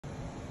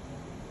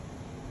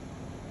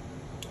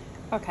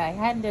Okay, I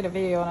hadn't did a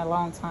video in a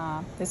long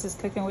time. This is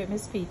Cooking with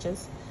Miss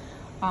Peaches.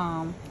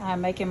 I'm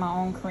making my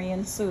own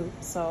Korean soup,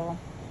 so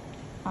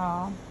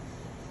I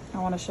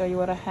want to show you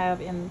what I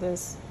have in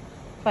this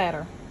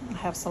platter. I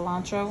have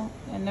cilantro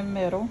in the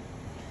middle.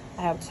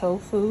 I have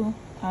tofu,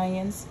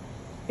 onions,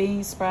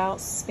 bean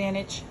sprouts,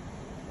 spinach,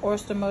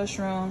 oyster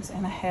mushrooms,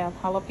 and I have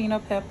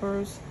jalapeno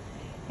peppers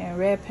and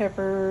red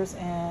peppers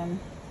and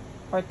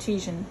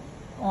artesian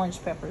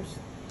orange peppers.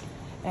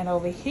 And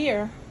over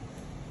here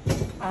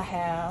I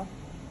have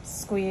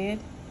squid,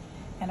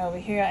 and over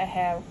here I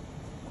have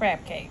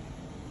crab cake,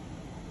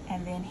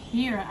 and then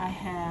here I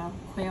have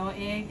quail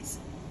eggs,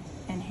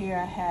 and here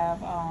I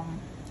have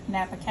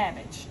Napa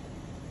cabbage.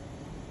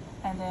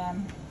 And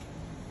then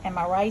in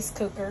my rice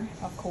cooker,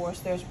 of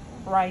course, there's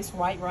rice,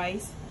 white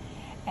rice,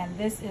 and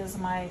this is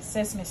my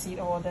sesame seed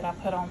oil that I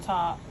put on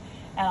top.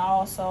 And I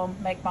also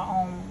make my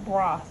own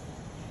broth.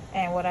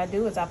 And what I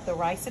do is I put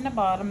rice in the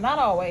bottom. Not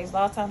always, a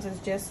lot of times it's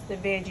just the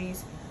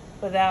veggies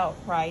without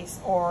rice,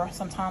 or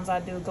sometimes I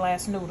do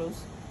glass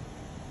noodles.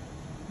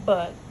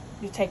 But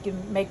you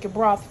make your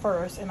broth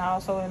first, and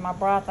also in my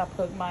broth I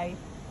put my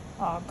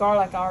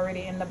garlic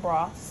already in the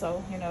broth,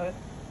 so you know it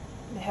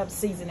helps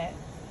season it.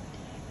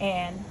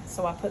 And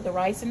so I put the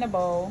rice in the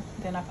bowl,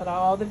 then I put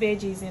all the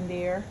veggies in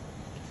there,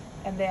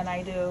 and then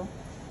I do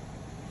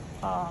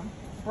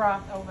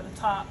broth over the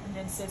top, and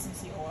then sesame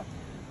seed oil.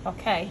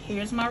 Okay,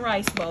 here's my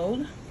rice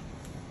bowl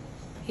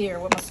here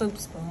with my soup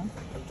spoon.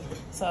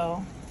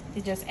 So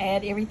you just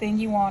add everything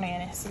you want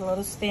in it. It's a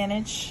little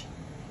spinach,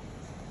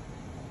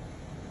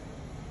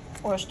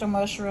 oyster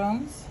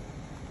mushrooms.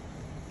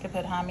 You can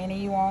put how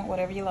many you want,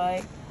 whatever you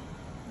like.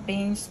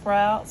 Bean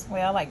sprouts.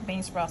 Well, I like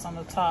bean sprouts on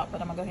the top,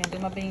 but I'm gonna go ahead and do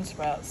my bean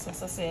sprouts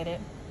since I said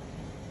it.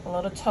 A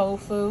little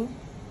tofu,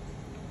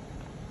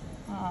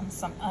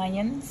 some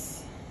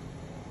onions,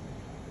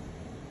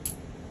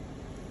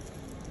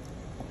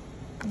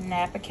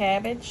 Napa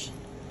cabbage,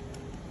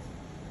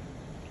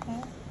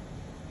 okay,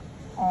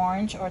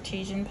 orange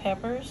artesian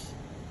peppers,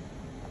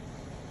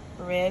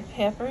 red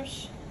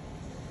peppers,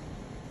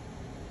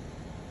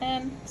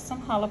 and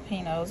some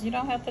jalapenos. You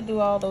don't have to do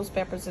all those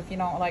peppers if you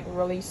don't like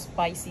really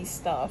spicy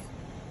stuff,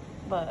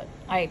 but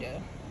I do.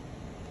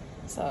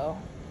 So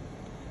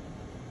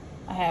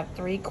I have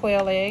 3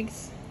 quail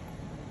eggs,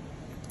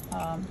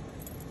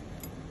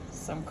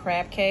 some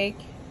crab cake,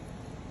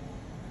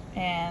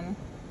 and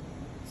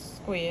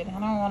squid. I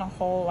don't want a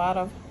whole lot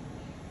of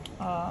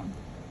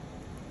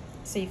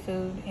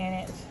seafood in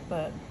it,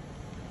 but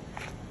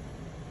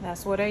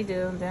that's what I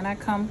do. Then I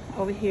come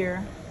over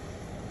here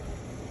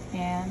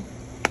and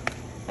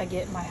I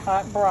get my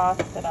hot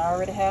broth that I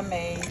already have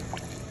made.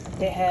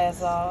 It has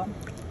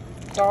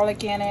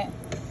garlic in it,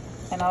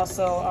 and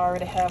also I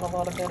already have a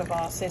little bit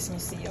of sesame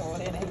seed oil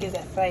in it. It gives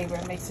that flavor.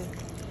 It makes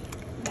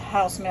the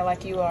house smell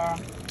like you are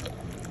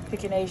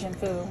cooking Asian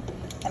food.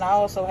 And I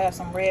also have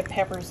some red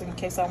peppers in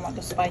case I want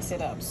to spice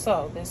it up.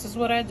 So this is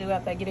what I do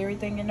after I get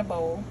everything in the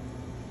bowl.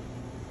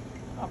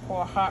 I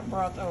pour hot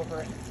broth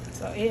over it.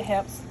 So it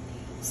helps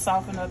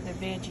soften up the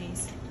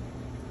veggies,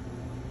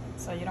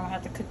 so you don't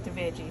have to cook the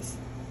veggies.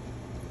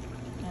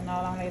 And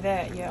not only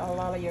that, a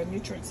lot of your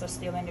nutrients are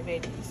still in the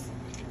veggies.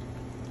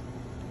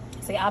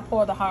 See, I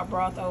pour the hot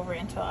broth over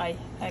until I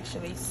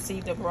actually see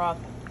the broth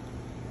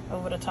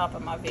over the top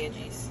of my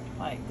veggies.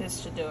 Like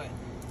this should do it.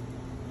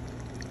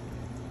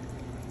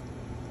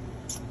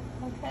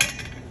 Okay,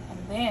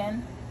 and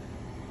then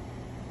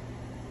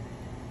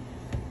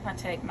I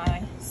take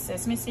my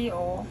sesame seed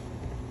oil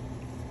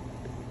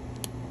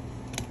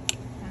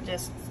and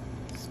just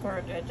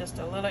squirt just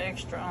a little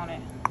extra on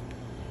it.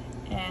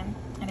 And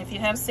if you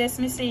have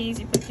sesame seeds,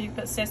 you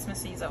put sesame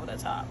seeds over the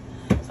top.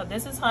 So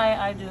this is how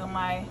I do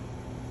my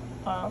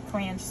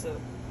Korean soup,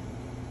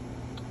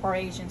 or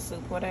Asian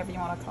soup, whatever you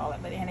want to call it.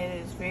 And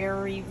it is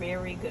very,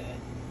 very good.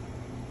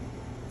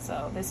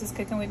 So this is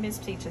Cooking with Miss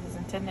Peaches.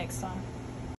 Until next time.